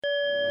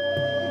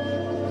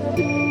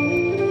Today's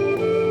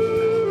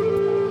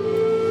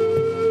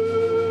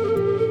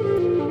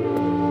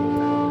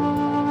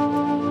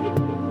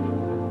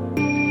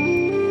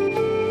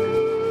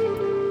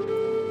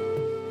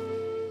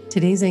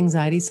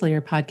Anxiety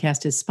Slayer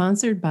podcast is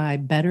sponsored by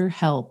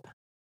BetterHelp.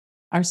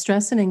 Are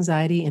stress and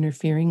anxiety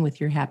interfering with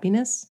your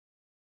happiness?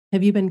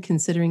 Have you been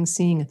considering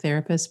seeing a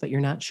therapist, but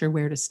you're not sure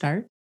where to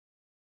start?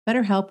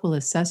 BetterHelp will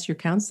assess your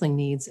counseling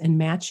needs and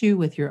match you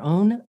with your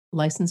own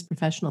licensed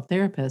professional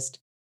therapist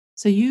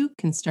so you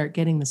can start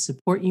getting the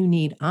support you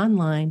need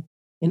online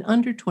in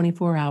under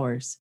 24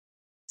 hours.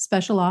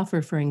 Special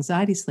offer for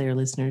Anxiety Slayer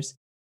listeners.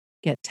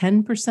 Get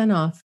 10%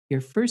 off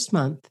your first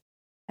month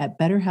at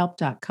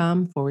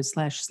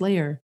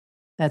betterhelp.com/slayer.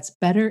 That's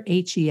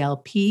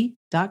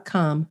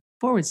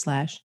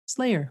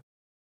betterhelp.com/slayer.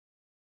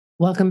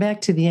 Welcome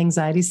back to the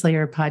Anxiety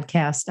Slayer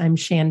podcast. I'm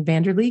Shan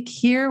Vanderleek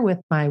here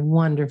with my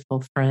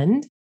wonderful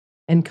friend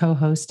and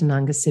co-host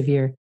Ananga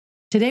Sivyer.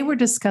 Today we're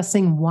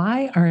discussing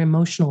why our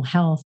emotional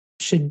health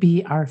should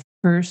be our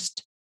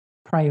first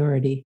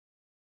priority.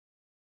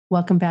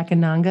 Welcome back,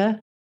 Ananga.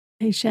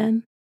 Hey,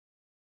 Shan.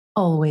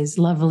 Always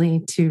lovely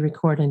to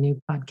record a new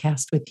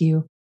podcast with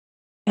you.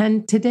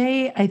 And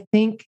today, I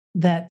think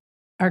that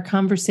our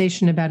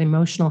conversation about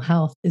emotional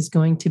health is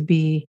going to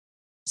be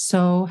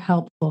so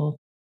helpful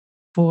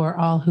for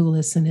all who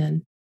listen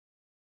in,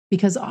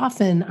 because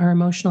often our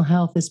emotional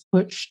health is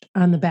pushed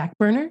on the back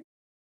burner,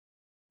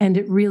 and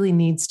it really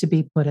needs to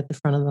be put at the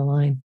front of the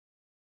line.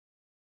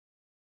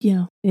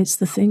 Yeah, it's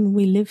the thing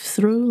we live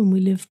through and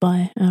we live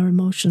by. Our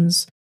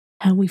emotions,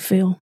 how we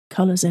feel,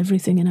 colors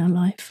everything in our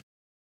life.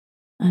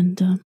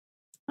 And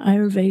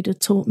Ayurveda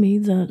taught me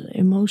that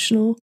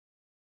emotional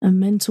and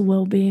mental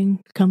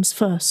well-being comes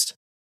first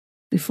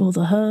before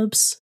the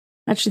herbs.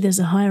 Actually, there's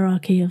a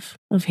hierarchy of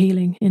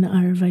healing in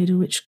Ayurveda,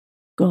 which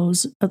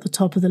goes at the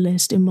top of the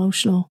list: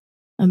 emotional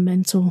and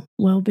mental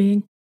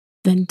well-being,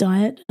 then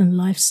diet and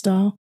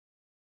lifestyle,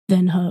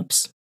 then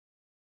herbs.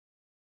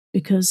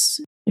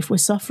 Because if we're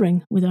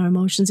suffering with our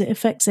emotions, it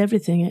affects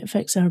everything. It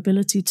affects our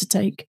ability to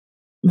take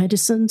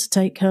medicine, to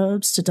take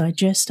herbs, to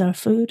digest our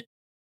food.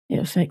 It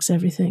affects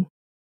everything.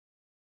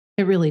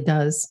 It really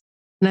does.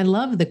 And I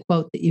love the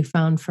quote that you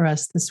found for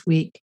us this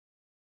week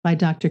by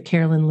Dr.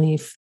 Carolyn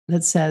Leaf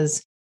that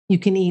says, "You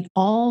can eat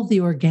all the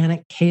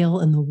organic kale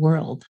in the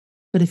world,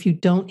 but if you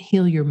don't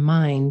heal your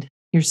mind,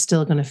 you're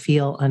still going to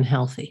feel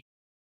unhealthy."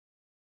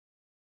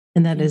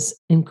 And that is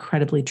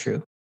incredibly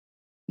true.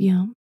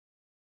 Yeah.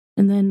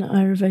 And then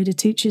Ayurveda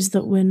teaches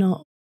that we're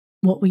not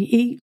what we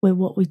eat, we're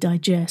what we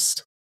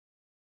digest.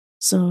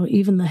 So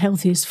even the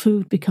healthiest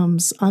food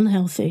becomes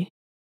unhealthy.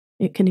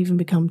 It can even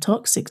become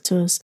toxic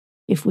to us.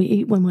 If we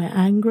eat when we're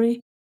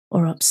angry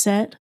or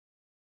upset,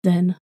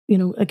 then,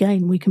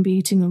 again, we can be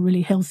eating a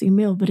really healthy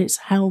meal, but it's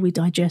how we're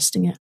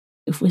digesting it.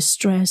 If we're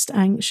stressed,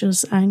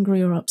 anxious,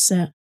 angry, or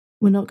upset,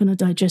 we're not going to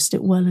digest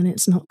it well, and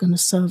it's not going to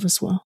serve us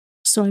well.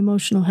 So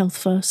emotional health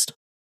first.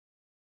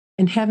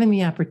 And having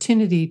the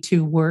opportunity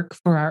to work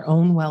for our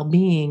own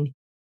well-being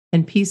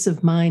and peace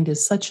of mind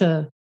is such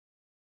an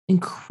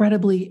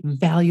incredibly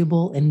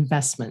valuable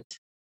investment.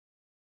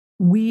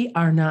 We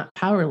are not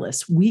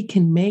powerless. We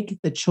can make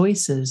the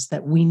choices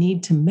that we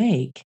need to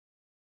make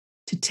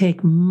to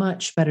take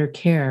much better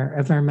care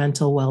of our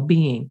mental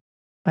well-being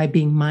by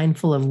being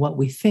mindful of what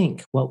we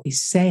think, what we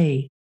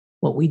say,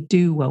 what we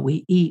do, what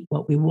we eat,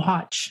 what we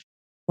watch,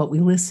 what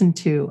we listen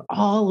to,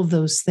 all of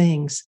those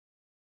things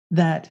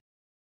that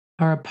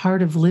are a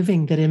part of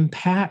living that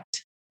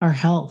impact our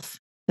health,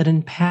 that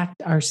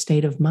impact our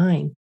state of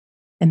mind.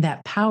 And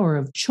that power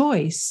of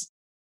choice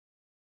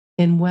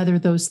in whether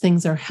those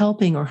things are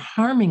helping or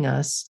harming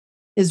us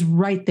is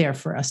right there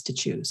for us to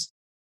choose.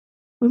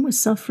 When we're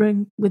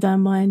suffering with our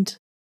mind,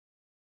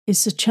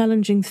 it's a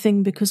challenging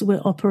thing because we're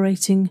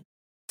operating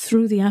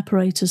through the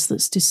apparatus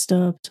that's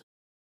disturbed.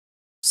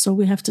 So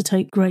we have to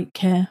take great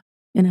care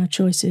in our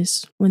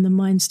choices. When the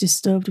mind's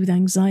disturbed with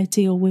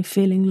anxiety or we're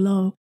feeling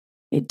low,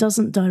 it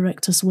doesn't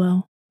direct us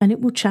well, and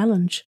it will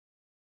challenge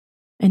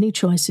any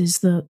choices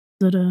that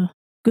are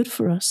good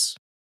for us.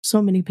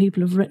 So many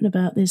people have written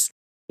about this.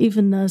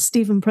 Even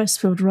Stephen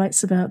Pressfield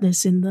writes about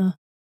this in the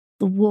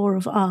War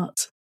of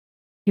Art.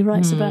 He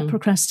writes about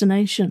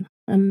procrastination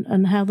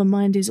and how the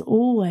mind is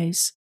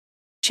always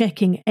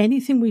checking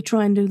anything we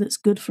try and do that's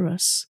good for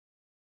us.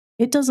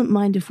 It doesn't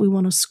mind if we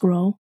want to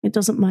scroll. It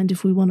doesn't mind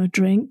if we want to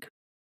drink.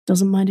 It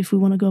doesn't mind if we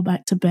want to go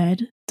back to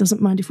bed. It doesn't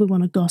mind if we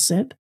want to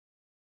gossip.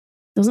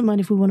 It doesn't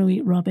mind if we want to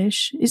eat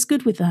rubbish. It's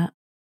good with that.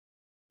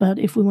 But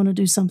if we want to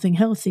do something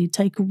healthy,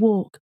 take a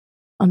walk,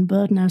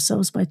 unburden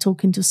ourselves by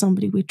talking to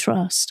somebody we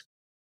trust,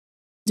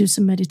 do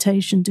some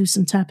meditation, do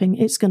some tapping,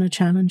 it's going to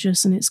challenge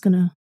us and it's going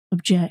to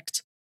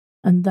object.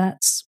 And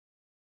that's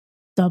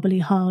doubly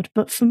hard.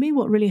 But for me,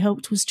 what really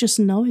helped was just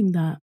knowing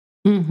that,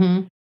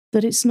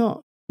 that it's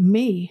not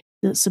me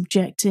that's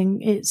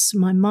objecting, it's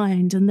my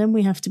mind. And then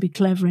we have to be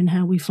clever in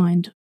how we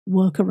find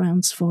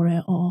workarounds for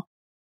it or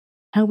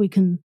how we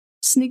can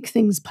sneak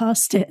things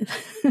past it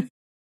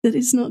that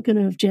it's not going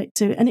to object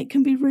to. And it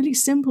can be really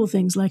simple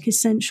things like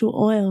essential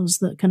oils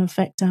that can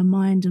affect our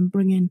mind and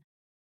bring in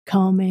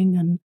calming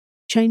and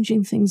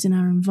changing things in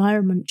our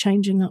environment,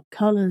 changing up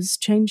colors,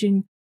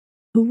 changing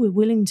who we're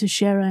willing to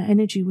share our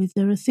energy with.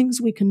 There are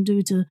things we can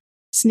do to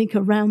sneak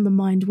around the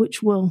mind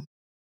which will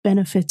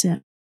benefit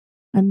it.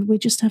 And we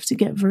just have to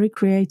get very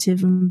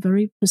creative and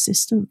very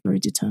persistent, very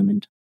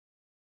determined.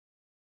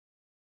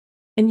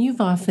 And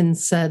you've often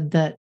said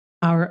that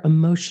our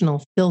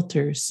emotional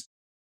filters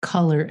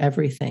color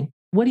everything.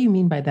 What do you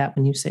mean by that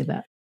when you say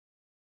that?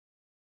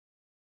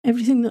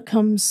 Everything that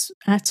comes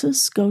at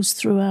us goes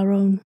through our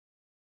own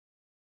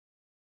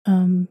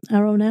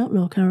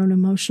outlook, our own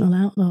emotional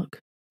outlook.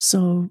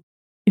 So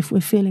if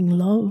we're feeling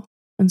low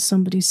and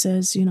somebody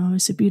says,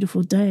 it's a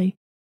beautiful day,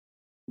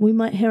 we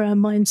might hear our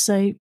mind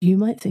say, you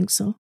might think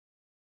so.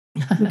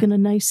 We're going to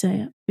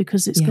naysay it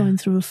because it's going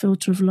through a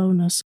filter of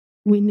lowness.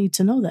 We need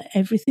to know that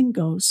everything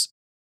goes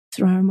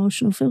through our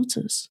emotional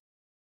filters.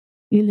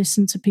 You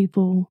listen to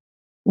people,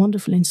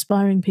 wonderful,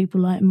 inspiring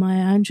people like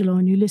Maya Angelou,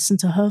 and you listen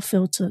to her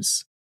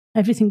filters.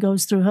 Everything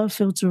goes through her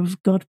filter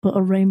of God put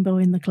a rainbow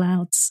in the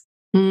clouds.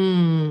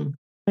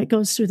 It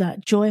goes through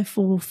that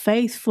joyful,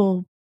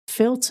 faithful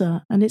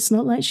filter. And it's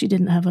not like she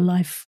didn't have a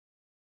life,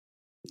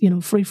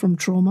 free from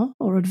trauma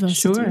or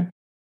adversity. Sure.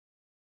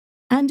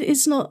 And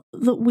it's not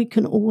that we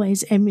can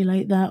always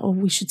emulate that, or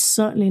we should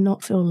certainly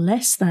not feel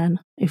less than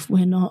if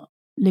we're not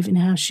living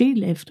how she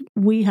lived.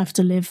 We have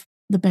to live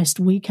the best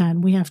we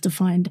can. We have to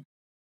find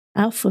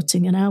our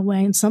footing and our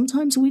way. And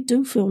sometimes we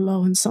do feel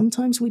low, and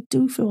sometimes we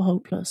do feel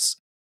hopeless.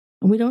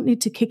 And we don't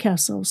need to kick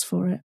ourselves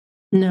for it.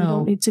 No. We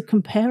don't need to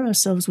compare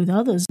ourselves with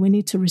others. We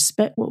need to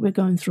respect what we're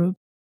going through.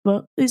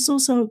 But it's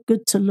also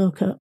good to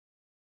look at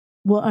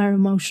what our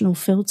emotional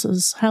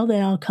filters, how they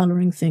are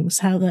coloring things,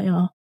 how they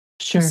are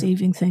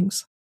perceiving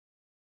things.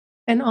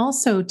 And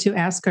also to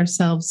ask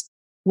ourselves,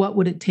 what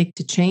would it take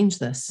to change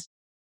this?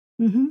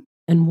 Mm-hmm.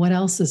 And what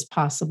else is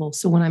possible?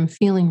 So when I'm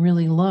feeling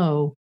really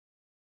low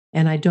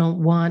and I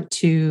don't want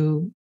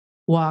to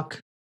walk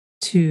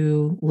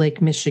to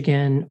Lake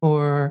Michigan,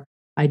 or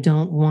I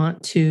don't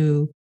want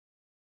to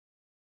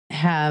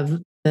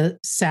have the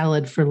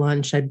salad for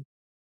lunch, I'd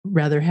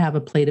rather have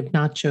a plate of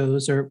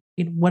nachos, or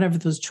whatever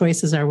those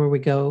choices are where we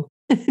go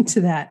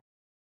to that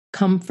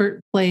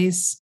comfort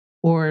place,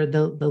 or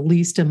the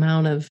least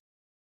amount of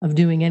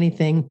doing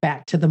anything,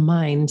 back to the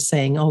mind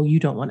saying, oh, you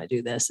don't want to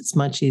do this. It's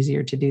much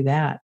easier to do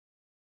that.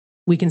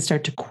 We can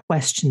start to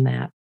question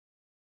that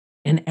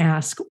and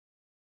ask,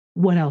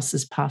 what else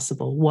is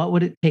possible? What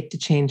would it take to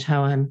change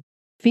how I'm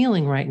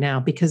feeling right now?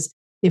 Because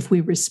if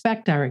we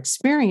respect our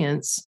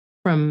experience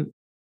from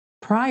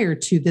prior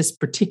to this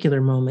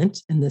particular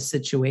moment in this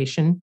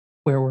situation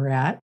where we're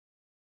at,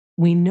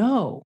 we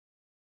know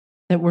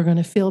that we're going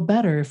to feel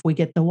better if we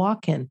get the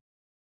walk in.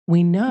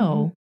 We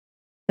know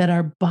that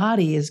our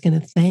body is going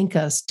to thank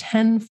us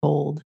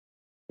tenfold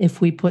if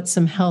we put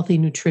some healthy,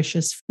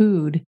 nutritious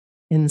food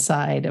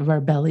inside of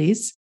our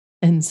bellies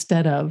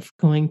instead of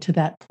going to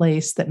that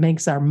place that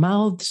makes our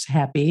mouths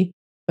happy,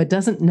 but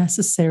doesn't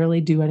necessarily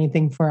do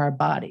anything for our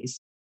bodies.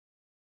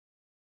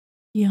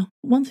 Yeah.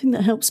 One thing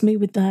that helps me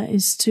with that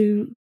is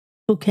to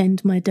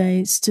bookend my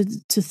days, to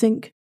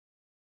think,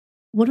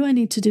 what do I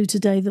need to do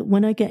today that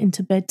when I get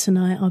into bed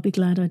tonight, I'll be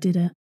glad I did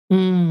it?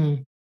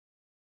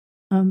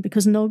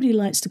 Because nobody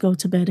likes to go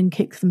to bed and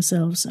kick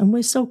themselves. And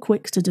we're so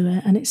quick to do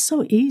it. And it's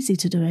so easy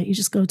to do it. You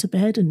just go to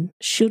bed and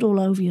shoot all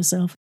over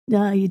yourself.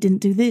 You didn't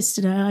do this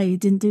today. You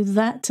didn't do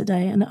that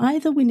today. And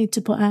either we need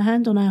to put our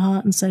hand on our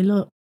heart and say,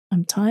 look,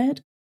 I'm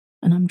tired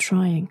and I'm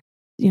trying.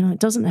 It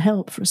doesn't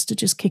help for us to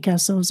just kick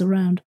ourselves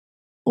around.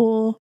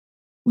 Or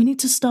we need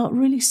to start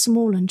really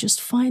small and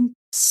just find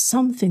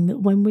something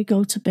that when we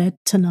go to bed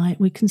tonight,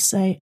 we can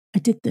say, I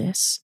did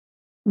this.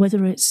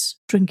 Whether it's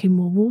drinking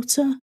more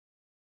water,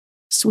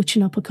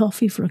 switching up a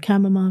coffee for a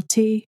chamomile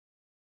tea,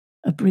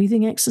 a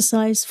breathing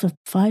exercise for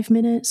 5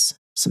 minutes,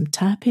 some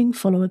tapping,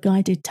 follow a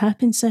guided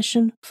tapping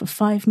session for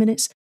 5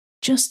 minutes,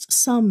 just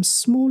some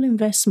small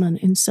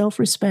investment in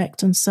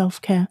self-respect and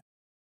self-care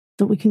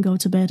that we can go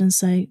to bed and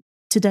say,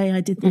 today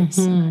I did this.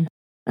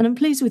 And I'm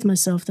pleased with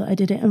myself that I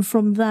did it. And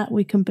from that,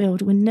 we can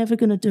build. We're never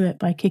going to do it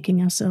by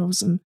kicking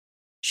ourselves and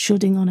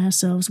shooting on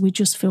ourselves. We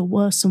just feel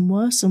worse and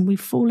worse, and we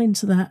fall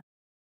into that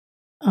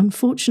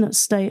unfortunate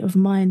state of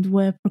mind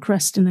where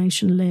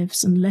procrastination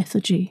lives and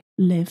lethargy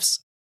lives.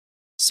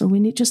 So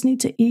we just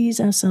need to ease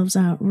ourselves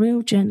out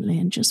real gently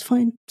and just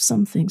find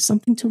something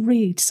to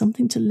read,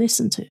 something to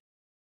listen to,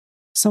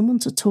 someone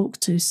to talk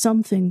to,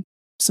 some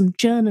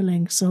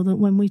journaling, so that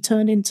when we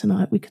turn in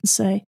tonight, we can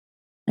say,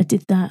 I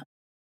did that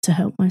to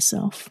help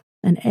myself.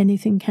 And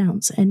anything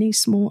counts. Any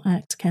small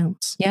act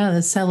counts. Yeah,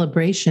 the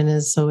celebration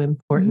is so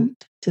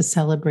important to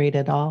celebrate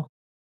it all.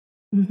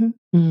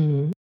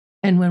 And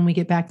when we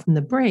get back from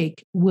the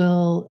break,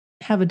 we'll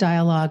have a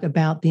dialogue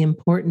about the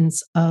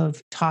importance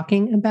of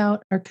talking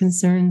about our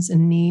concerns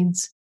and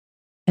needs,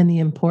 and the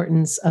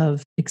importance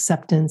of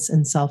acceptance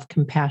and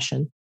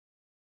self-compassion.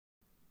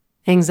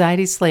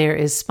 Anxiety Slayer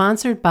is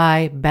sponsored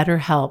by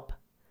BetterHelp.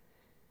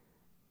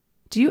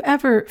 Do you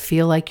ever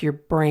feel like your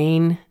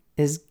brain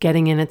is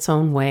getting in its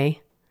own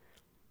way?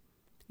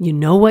 You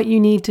know what you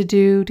need to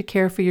do to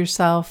care for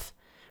yourself,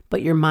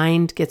 but your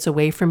mind gets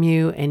away from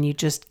you and you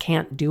just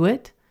can't do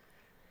it.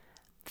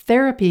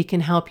 Therapy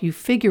can help you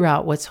figure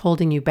out what's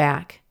holding you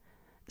back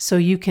so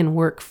you can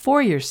work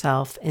for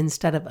yourself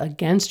instead of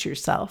against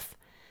yourself.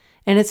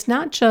 And it's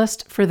not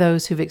just for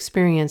those who've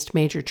experienced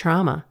major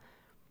trauma.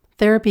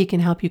 Therapy can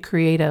help you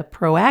create a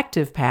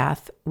proactive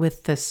path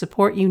with the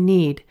support you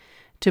need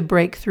to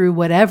break through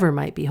whatever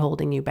might be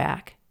holding you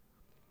back.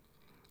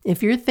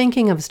 If you're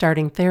thinking of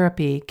starting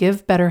therapy,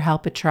 give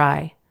BetterHelp a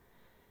try.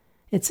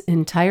 It's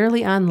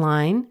entirely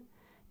online,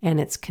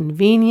 and it's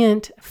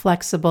convenient,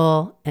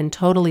 flexible, and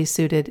totally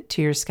suited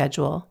to your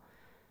schedule.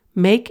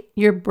 Make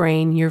your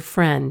brain your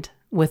friend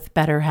with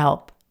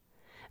BetterHelp.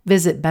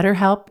 Visit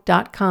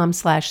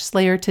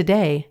betterhelp.com/slayer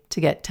today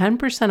to get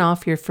 10%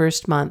 off your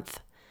first month.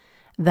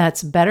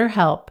 That's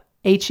BetterHelp,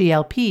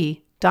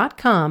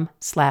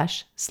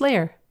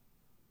 HELP.com/slayer.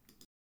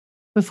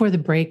 Before the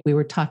break, we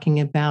were talking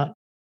about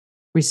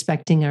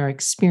respecting our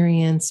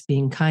experience,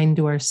 being kind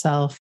to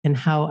ourselves, and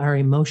how our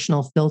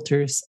emotional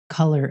filters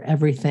color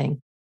everything.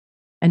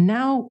 And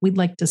now we'd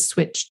like to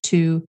switch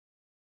to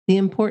the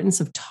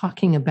importance of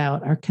talking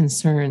about our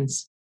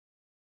concerns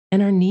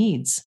and our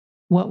needs,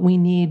 what we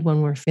need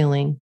when we're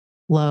feeling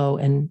low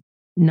and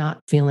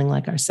not feeling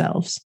like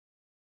ourselves.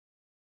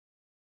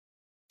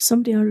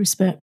 Somebody I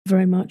respect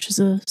very much as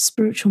a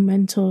spiritual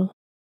mentor.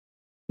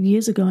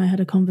 Years ago, I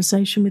had a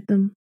conversation with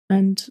them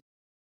and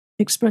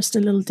expressed a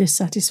little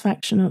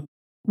dissatisfaction at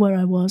where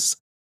I was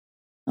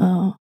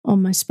on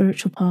my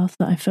spiritual path,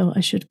 that I felt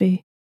I should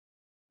be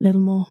a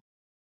little more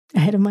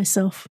ahead of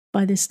myself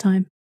by this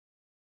time.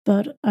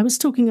 But I was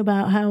talking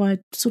about how I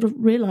sort of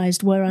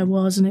realized where I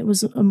was, and it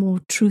was a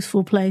more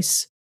truthful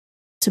place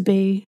to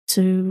be,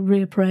 to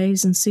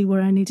reappraise and see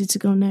where I needed to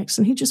go next.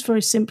 And he just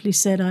very simply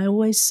said, I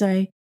always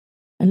say,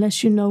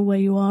 unless you know where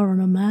you are on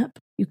a map,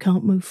 you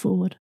can't move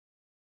forward.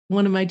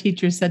 One of my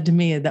teachers said to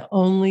me, the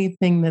only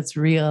thing that's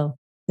real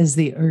is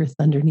the earth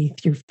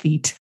underneath your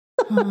feet.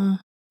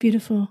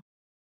 Beautiful.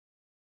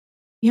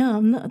 Yeah,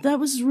 that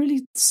was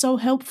really so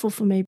helpful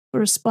for me,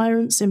 for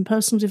aspirants in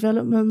personal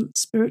development,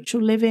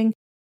 spiritual living,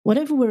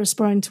 whatever we're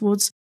aspiring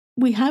towards.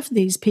 We have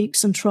these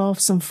peaks and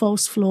troughs and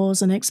false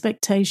floors and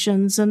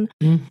expectations, and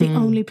the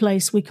only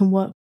place we can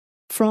work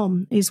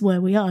from is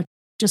where we are.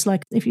 Just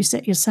like if you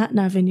set your sat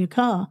nav in your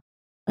car,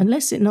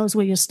 unless it knows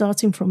where you're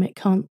starting from, it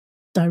can't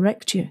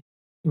direct you.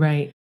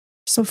 Right.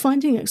 So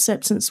finding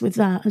acceptance with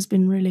that has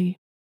been really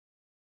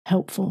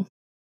helpful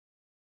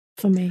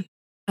for me.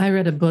 I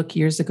read a book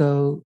years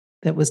ago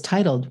that was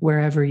titled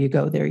Wherever You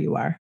Go, There You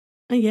Are.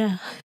 Yeah.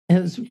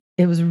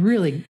 It was a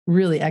really,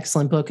 really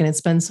excellent book. And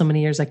it's been so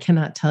many years, I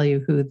cannot tell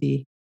you who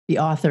the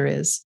author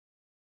is.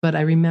 But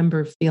I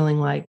remember feeling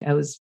like I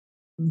was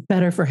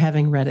better for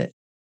having read it.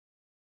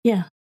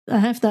 Yeah. I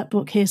have that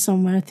book here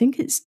somewhere. I think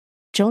it's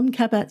Jon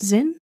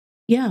Kabat-Zinn.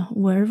 Yeah.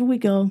 Wherever we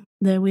go,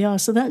 there we are.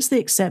 So that's the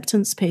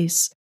acceptance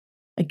piece.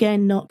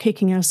 Again, not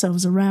kicking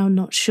ourselves around,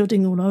 not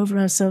shoulding all over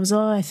ourselves.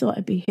 Oh, I thought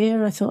I'd be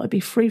here. I thought I'd be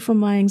free from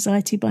my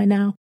anxiety by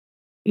now.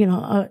 You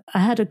know, I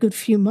had a good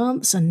few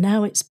months and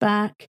now it's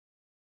back.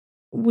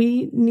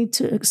 We need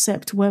to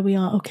accept where we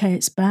are. Okay,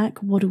 it's back.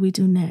 What do we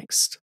do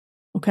next?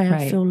 Okay,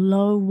 right. I feel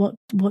low.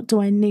 What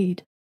do I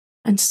need?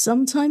 And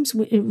sometimes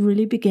it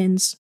really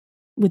begins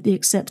with the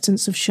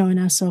acceptance of showing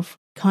ourselves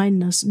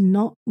kindness,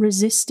 not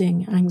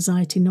resisting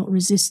anxiety, not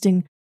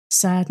resisting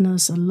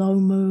sadness, a low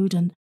mood,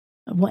 and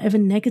whatever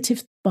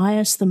negative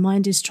bias the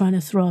mind is trying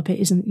to throw up. It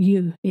isn't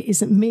you. It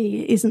isn't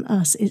me. It isn't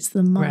us. It's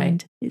the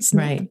mind. Right. It's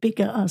not the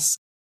bigger us.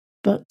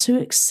 But to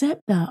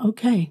accept that,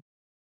 okay,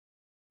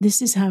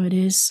 this is how it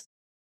is.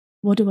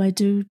 What do I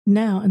do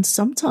now? And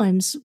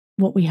sometimes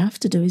what we have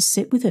to do is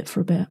sit with it for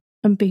a bit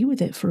and be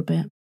with it for a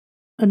bit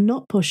and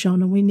not push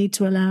on. And we need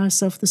to allow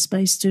ourselves the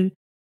space to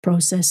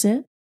process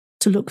it,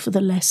 to look for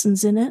the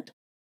lessons in it,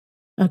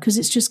 because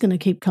it's just going to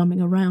keep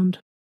coming around.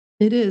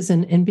 It is.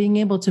 And being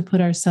able to put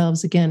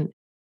ourselves, again,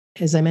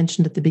 as I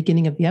mentioned at the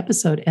beginning of the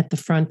episode, at the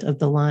front of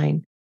the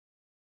line.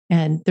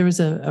 And there was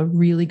a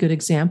really good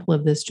example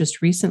of this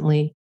just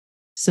recently.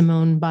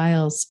 Simone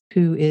Biles,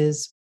 who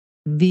is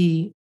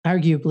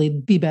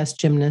arguably the best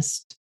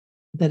gymnast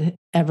that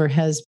ever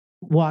has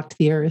walked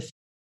the earth,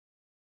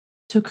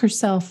 took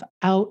herself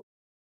out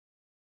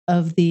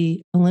of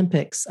the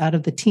Olympics, out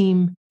of the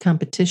team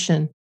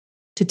competition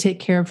to take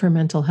care of her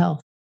mental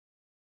health.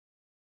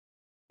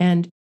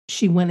 And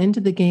she went into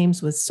the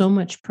games with so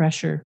much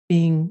pressure,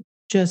 being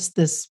just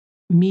this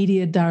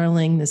media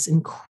darling, this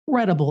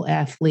incredible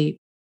athlete,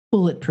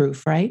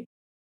 bulletproof, right?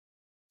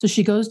 So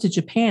she goes to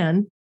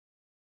Japan,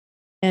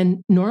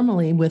 and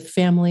normally with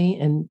family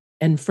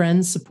and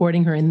friends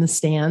supporting her in the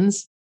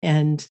stands,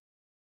 and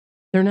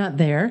they're not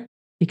there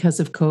because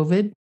of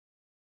COVID.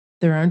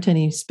 There aren't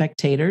any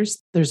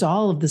spectators. There's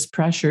all of this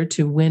pressure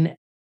to win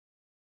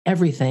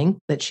everything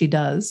that she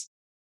does.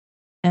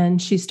 And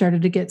she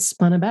started to get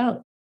spun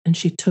about, and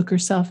she took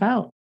herself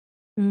out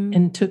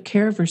and took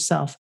care of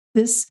herself.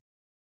 This,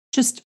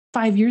 just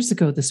 5 years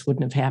ago, this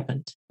wouldn't have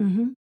happened.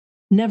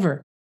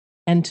 Never.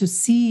 And to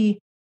see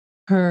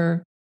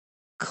her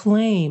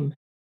claim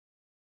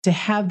to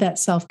have that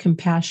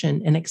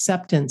self-compassion and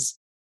acceptance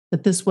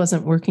that this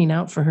wasn't working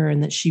out for her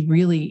and that she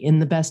really, in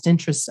the best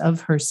interests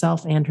of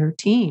herself and her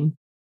team,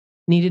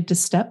 needed to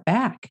step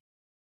back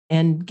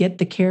and get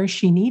the care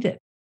she needed.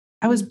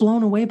 I was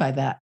blown away by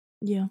that.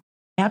 Yeah.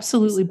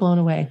 Absolutely blown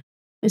away.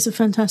 It's a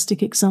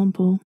fantastic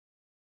example.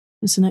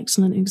 It's an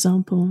excellent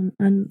example.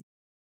 And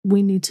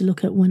we need to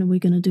look at when are we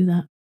going to do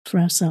that for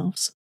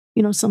ourselves.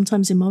 You know,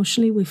 sometimes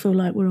emotionally we feel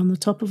like we're on the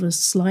top of a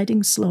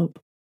sliding slope.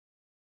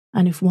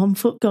 And if one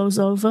foot goes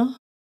over,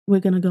 we're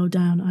going to go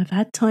down. I've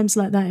had times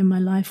like that in my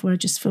life where I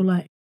just feel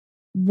like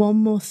one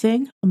more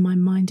thing and my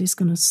mind is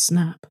going to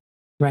snap.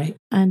 Right.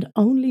 And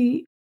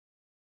only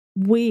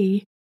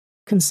we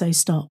can say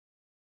stop.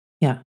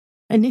 Yeah.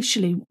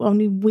 Initially,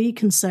 only we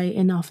can say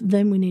enough.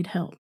 Then we need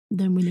help.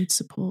 Then we need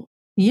support.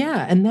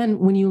 Yeah. And then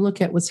when you look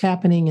at what's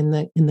happening in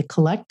the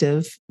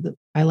collective,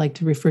 I like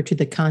to refer to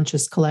the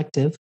conscious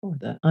collective or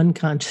the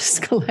unconscious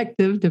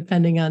collective,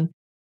 depending on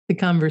the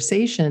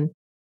conversation,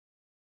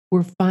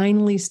 we're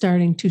finally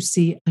starting to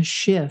see a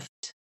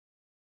shift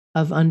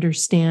of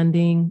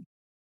understanding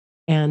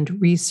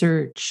and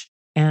research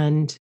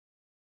and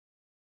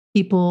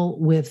people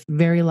with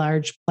very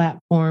large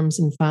platforms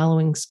and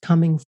followings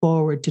coming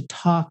forward to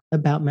talk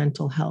about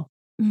mental health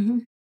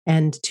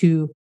and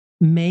to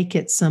make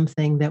it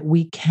something that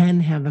we can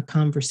have a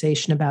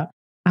conversation about.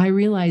 I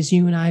realize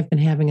you and I have been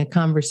having a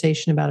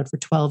conversation about it for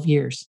 12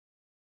 years,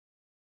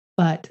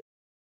 but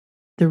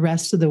the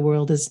rest of the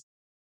world is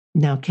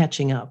now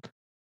catching up.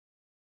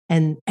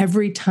 And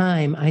every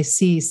time I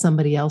see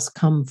somebody else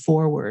come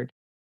forward,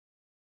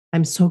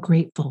 I'm so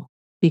grateful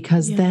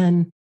because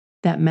then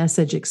that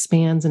message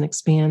expands and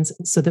expands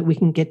so that we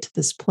can get to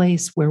this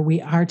place where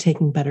we are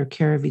taking better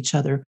care of each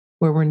other,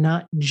 where we're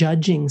not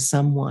judging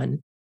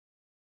someone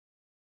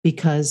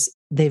because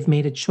they've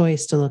made a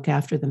choice to look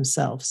after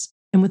themselves.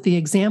 And with the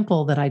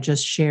example that I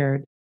just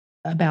shared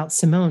about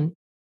Simone,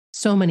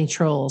 so many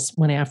trolls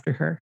went after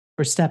her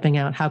for stepping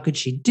out. How could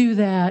she do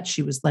that?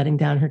 She was letting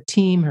down her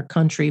team, her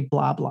country,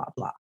 blah, blah,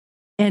 blah.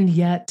 And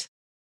yet,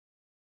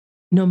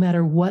 no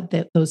matter what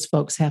those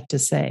folks have to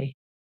say,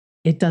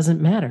 it doesn't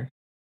matter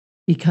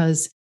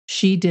because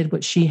she did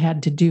what she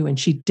had to do and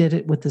she did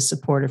it with the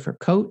support of her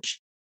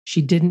coach.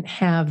 She didn't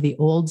have the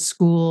old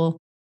school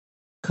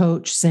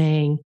coach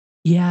saying,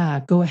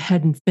 yeah, go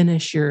ahead and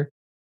finish your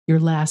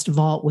last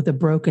vault with a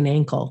broken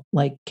ankle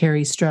like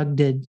Carrie Strug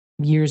did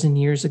years and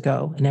years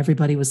ago. And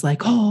everybody was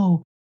like,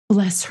 oh,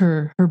 bless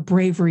her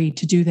bravery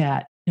to do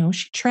that. You know,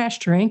 she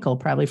trashed her ankle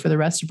probably for the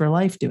rest of her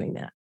life doing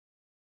that.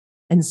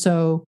 And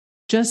so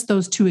just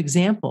those two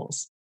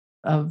examples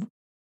of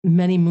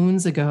many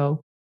moons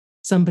ago,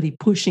 somebody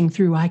pushing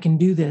through, I can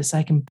do this,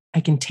 I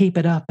can tape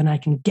it up and I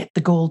can get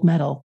the gold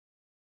medal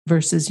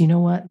versus, you know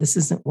what, this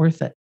isn't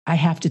worth it. I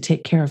have to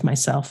take care of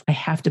myself. I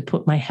have to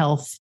put my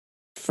health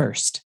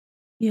first.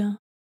 Yeah.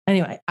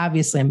 Anyway,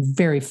 obviously I'm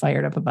very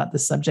fired up about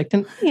this subject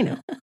and, you know.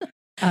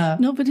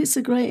 No, but it's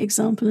a great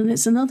example. And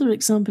it's another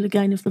example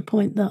again of the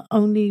point that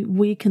only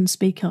we can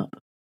speak up.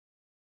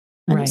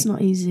 And It's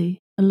not easy.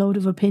 A load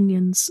of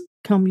opinions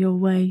come your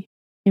way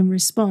in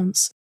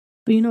response.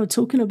 But, you know,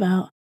 talking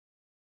about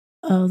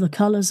the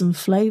colors and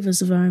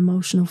flavors of our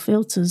emotional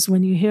filters,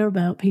 when you hear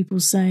about people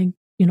saying,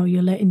 you know,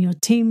 you're letting your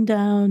team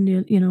down,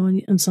 you know,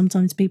 and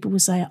sometimes people will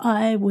say,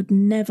 I would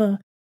never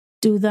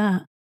do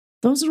that.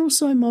 Those are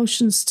also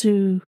emotions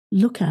to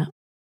look at.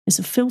 It's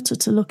a filter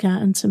to look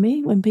at. And to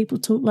me, when people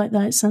talk like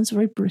that, it sounds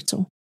very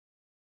brittle.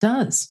 It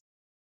does.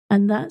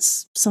 And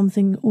that's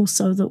something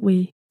also that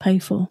we pay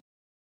for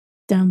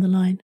down the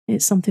line.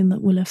 It's something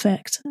that will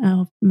affect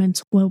our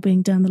mental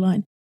well-being down the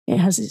line. It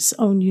has its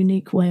own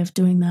unique way of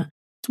doing that.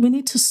 We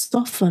need to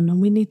soften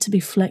and we need to be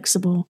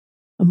flexible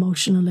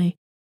emotionally.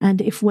 And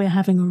if we're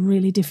having a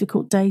really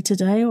difficult day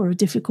today or a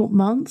difficult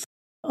month,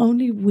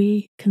 only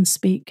we can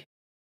speak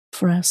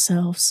for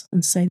ourselves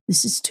and say,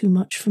 this is too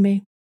much for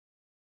me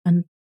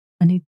and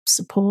I need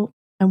support.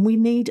 And we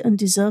need and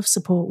deserve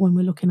support when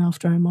we're looking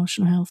after our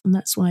emotional health. And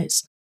that's why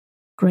it's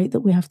great that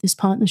we have this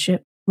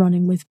partnership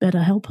running with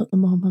BetterHelp at the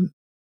moment,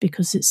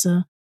 because it's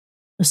a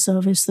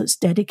service that's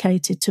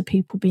dedicated to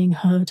people being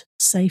heard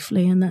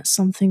safely. And that's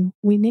something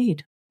we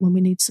need when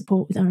we need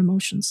support with our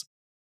emotions.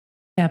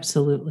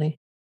 Absolutely.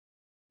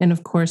 And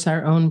of course,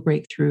 our own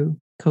breakthrough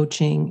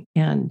coaching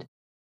and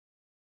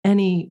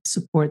any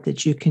support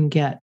that you can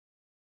get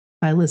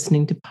by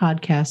listening to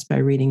podcasts, by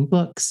reading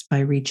books, by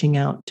reaching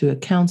out to a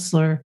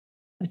counselor,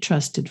 a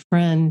trusted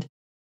friend,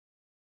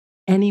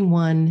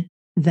 anyone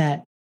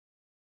that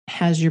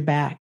has your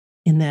back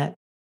in that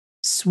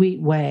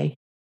sweet way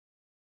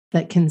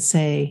that can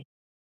say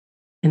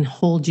and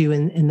hold you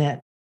in that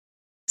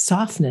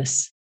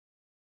softness.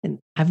 And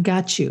I've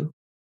got you.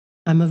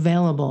 I'm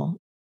available.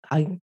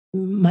 I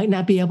might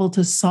not be able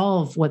to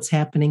solve what's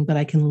happening, but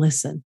I can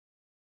listen.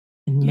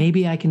 And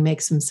maybe I can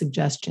make some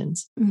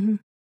suggestions. Mm-hmm.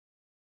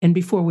 And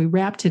before we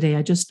wrap today,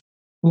 I just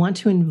want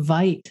to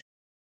invite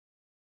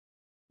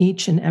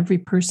each and every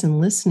person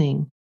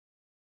listening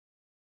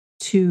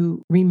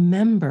to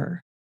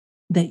remember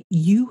that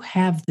you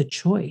have the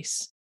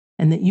choice.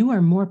 and that you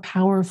are more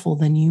powerful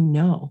than you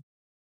know,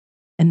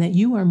 and that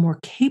you are more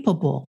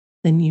capable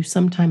than you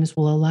sometimes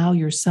will allow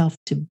yourself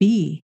to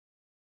be,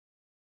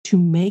 to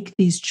make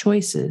these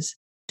choices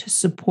to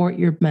support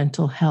your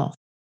mental health,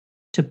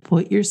 to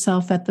put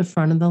yourself at the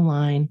front of the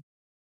line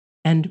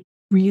and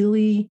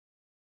really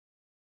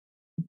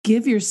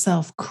give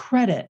yourself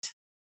credit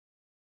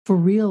for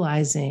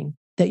realizing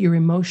that your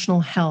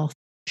emotional health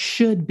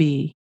should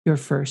be your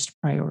first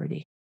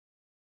priority.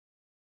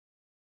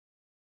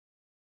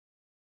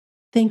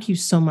 Thank you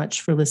so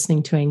much for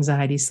listening to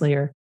Anxiety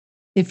Slayer.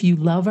 If you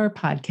love our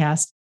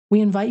podcast, we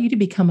invite you to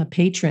become a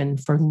patron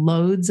for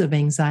loads of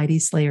Anxiety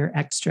Slayer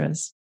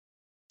extras.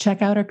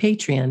 Check out our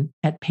Patreon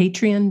at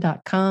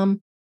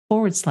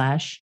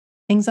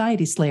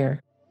patreon.com/Anxiety Slayer.